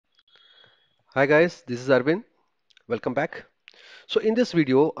Hi guys, this is Arvind. Welcome back. So in this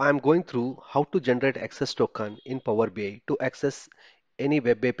video, I am going through how to generate access token in Power BI to access any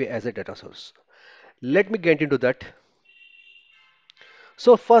web API as a data source. Let me get into that.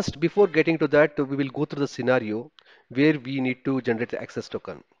 So first, before getting to that, we will go through the scenario where we need to generate the access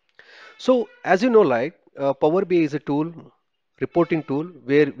token. So as you know, Power BI is a tool, reporting tool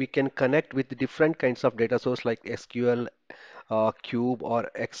where we can connect with different kinds of data source like SQL, Cube or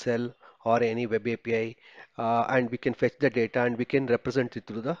Excel or any web API, and we can fetch the data and we can represent it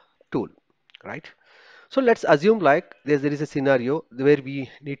through the tool, right? So let's assume like there is a scenario where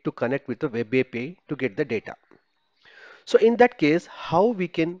we need to connect with the web API to get the data. So in that case, how we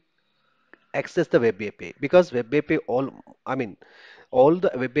can access the web API? Because web API I mean, all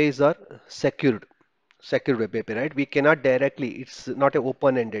the web APIs are secured, secure web API, right? We cannot directly, it's not a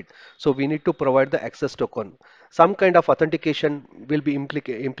open-ended. So we need to provide the access token. Some kind of authentication will be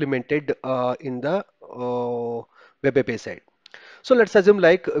implemented in the web API side. So let's assume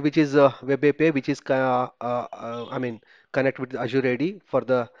like which is a web API which is connect with Azure AD for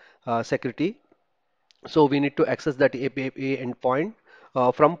the security. So we need to access that API endpoint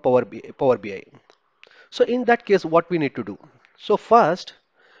from Power BI. So in that case, what we need to do? So first,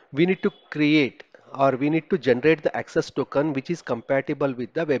 we need to create or we need to generate the access token which is compatible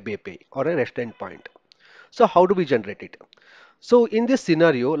with the web API or a REST endpoint. So how do we generate it? So in this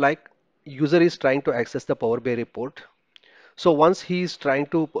scenario, like user is trying to access the Power BI report. So once he is trying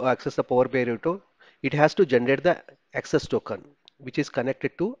to access the Power BI report, it has to generate the access token which is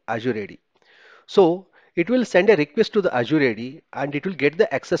connected to Azure AD. So it will send a request to the Azure AD and it will get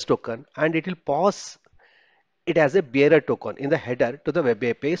the access token and it will pass it as a bearer token in the header to the web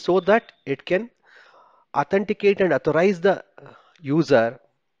API so that it can authenticate and authorize the user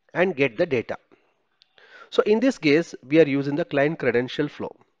and get the data. So in this case, we are using the client credential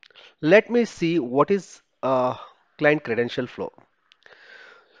flow. Let me see what is client credential flow.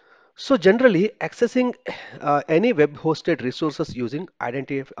 So generally accessing any web hosted resources using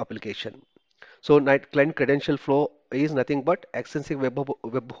identity of application. So client credential flow is nothing but accessing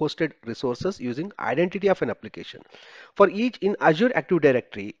web hosted resources using identity of an application. For each in Azure Active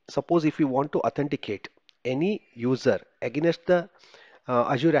Directory, suppose if you want to authenticate any user against the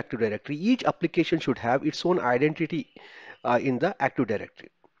Azure Active Directory, each application should have its own identity in the Active Directory.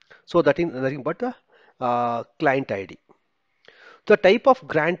 So that is nothing but the client ID. The type of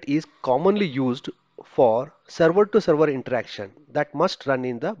grant is commonly used for server-to-server interaction that must run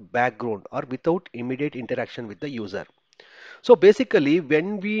in the background or without immediate interaction with the user. So basically,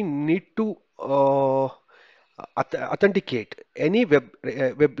 when we need to authenticate any web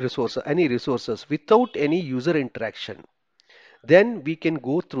resource, any resources without any user interaction, then we can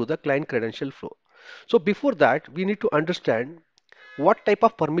go through the client credential flow. So before that, we need to understand what type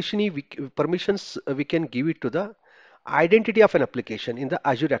of permissions we can give it to the identity of an application in the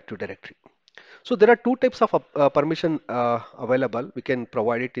Azure Active Directory. So there are two types of permission available. We can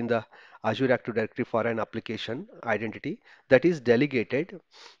provide it in the Azure Active Directory for an application identity, that is delegated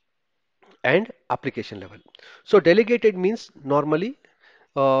and application level. So delegated means normally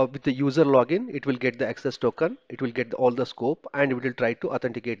with the user login, it will get the access token, it will get all the scope, and it will try to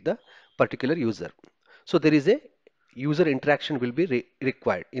authenticate the particular user. So there is a user interaction will be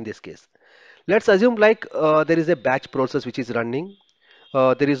required in this case. Let's assume like there is a batch process which is running.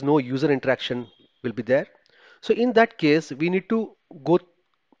 There is no user interaction will be there. So in that case, we need to go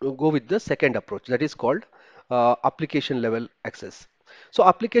with the second approach that is called application level access. So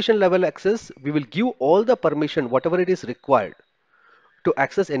application level access, we will give all the permission, whatever it is required to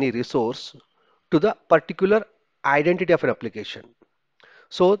access any resource to the particular identity of an application.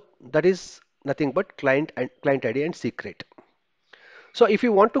 So that is nothing but client ID and secret. So if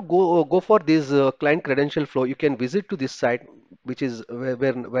you want to go for this client credential flow, you can visit to this site, which is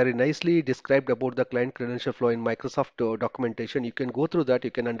very nicely described about the client credential flow in Microsoft documentation. You can go through that,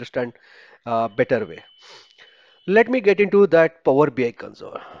 you can understand better way. Let me get into that Power BI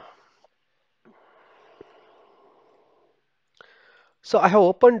console. So I have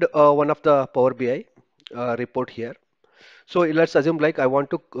opened one of the Power BI report here. So let's assume like I want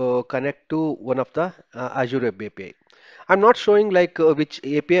to connect to one of the Azure Web API. I'm not showing like which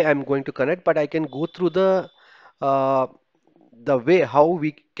API I'm going to connect, but I can go through uh, the way how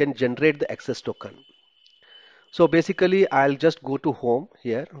we can generate the access token. So basically, I'll just go to home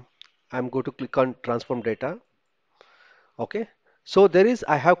here. I'm going to click on transform data. Okay. So there is,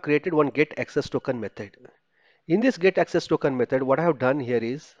 I have created one get access token method. In this get access token method, what I have done here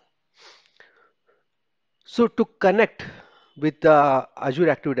is, so to connect with the Azure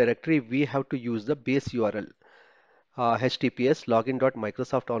Active Directory, we have to use the base URL. https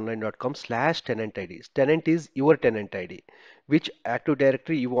login.microsoftonline.com/tenant id. Tenant is your tenant ID, which Active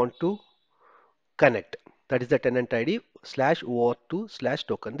Directory you want to connect. That is the tenant ID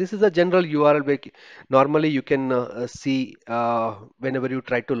 /o2/token. This is a general URL where normally you can see whenever you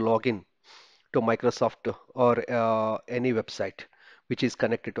try to log in to Microsoft or any website which is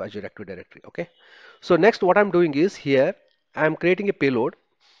connected to Azure Active Directory. Okay. So next what I'm doing is here I'm creating a payload.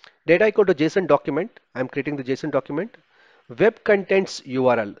 Data equal to JSON document. I'm creating the JSON document. Web contents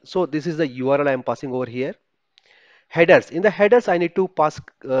URL. So this is the URL I'm passing over here. Headers. In the headers, I need to pass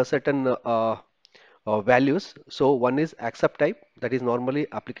certain values. So one is accept type, that is normally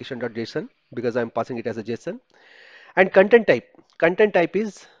application.json because I'm passing it as a JSON. And content type. Content type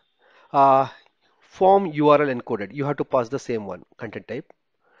is uh, form URL encoded. You have to pass the same one, content type.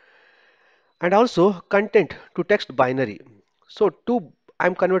 And also content to text binary. So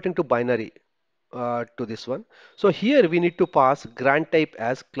I'm converting to binary to this one. So here we need to pass grant type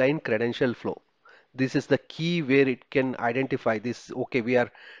as client credential flow. This is the key where it can identify this. Okay, we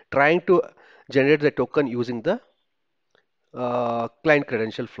are trying to generate the token using the client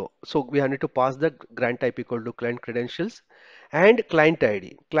credential flow. So we need to pass the grant type equal to client credentials and client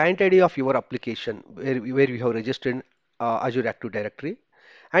ID of your application where you have registered Azure Active Directory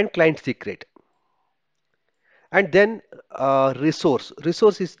and client secret. And then resource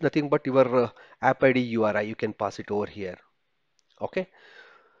is nothing but your app ID URI. You can pass it over here. Okay.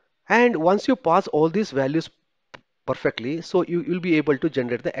 And once you pass all these values perfectly, so you will be able to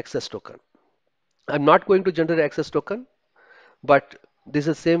generate the access token. I'm not going to generate access token, but this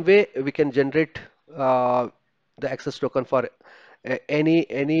is the same way we can generate uh, the access token for any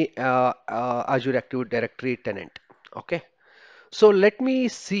Azure Active Directory tenant. Okay. So let me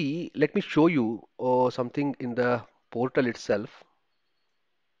show you something in the portal itself.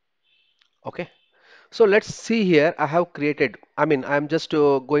 Okay. So let's see here. I have created, I mean, I'm just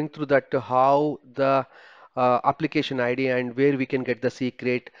going through that how the application ID and where we can get the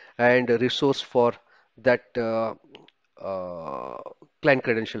secret and resource for that uh, client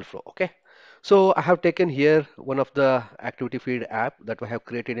credential flow. Okay. So I have taken here one of the activity feed app that I have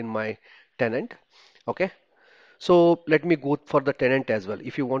created in my tenant. Okay. So let me go for the tenant as well.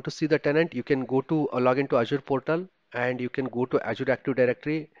 If you want to see the tenant, you can go to log into Azure portal and you can go to Azure Active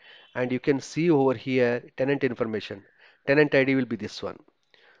Directory and you can see over here tenant information. Tenant ID will be this one.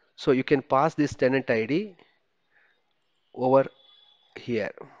 So you can pass this tenant ID over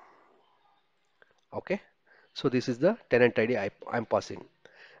here. Okay. So this is the tenant ID I'm passing.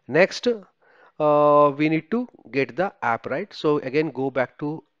 Next, we need to get the app, right? So again, go back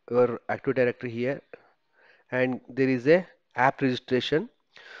to your Active Directory here and there is a app registration.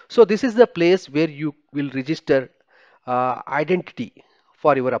 So this is the place where you will register identity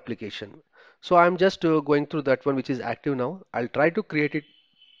for your application. So I'm just going through that one which is active now. I'll try to create it,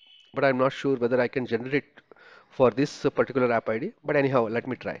 but I'm not sure whether I can generate it for this particular app ID. But anyhow, let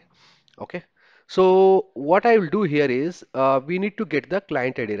me try. Okay. So what I will do here is we need to get the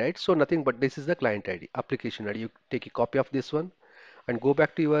client ID, right? So nothing but this is the client ID, application ID. You take a copy of this one and go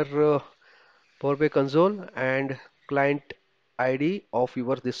back to your Power BI console and client ID of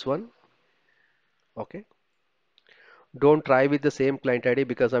your this one. Okay. Don't try with the same client ID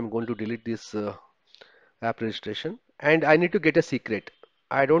because I'm going to delete this app registration and I need to get a secret.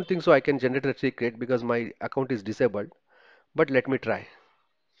 I don't think so I can generate a secret because my account is disabled, but let me try.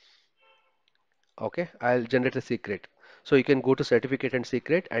 Okay, I'll generate a secret. So you can go to certificate and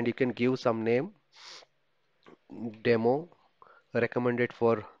secret and you can give some name, demo, recommended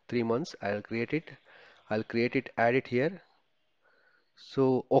for 3 months. I'll create it, add it here.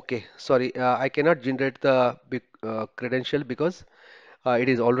 So, okay, sorry, I cannot generate the big credential because it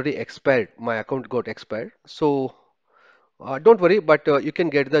is already expired. My account got expired. So, don't worry, but you can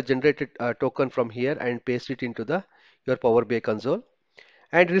get the generated token from here and paste it into the your Power BI console.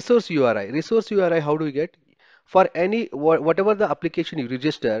 And resource URI. Resource URI, how do you get? For any whatever the application you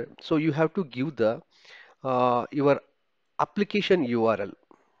register, so you have to give the your application URL.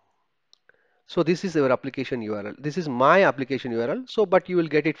 So this is your application URL. This is my application URL. So, but you will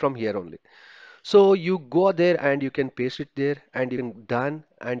get it from here only. So you go there and you can paste it there and you can done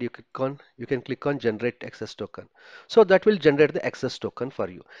and you can click on generate access token. So that will generate the access token for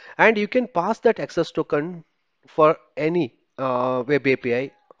you. And you can pass that access token for any web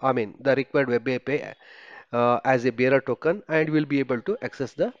API, I mean the required web API as a bearer token and will be able to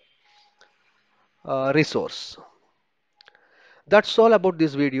access the resource. That's all about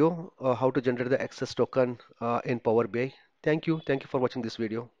this video, how to generate the access token in Power BI. Thank you. Thank you for watching this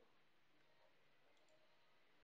video.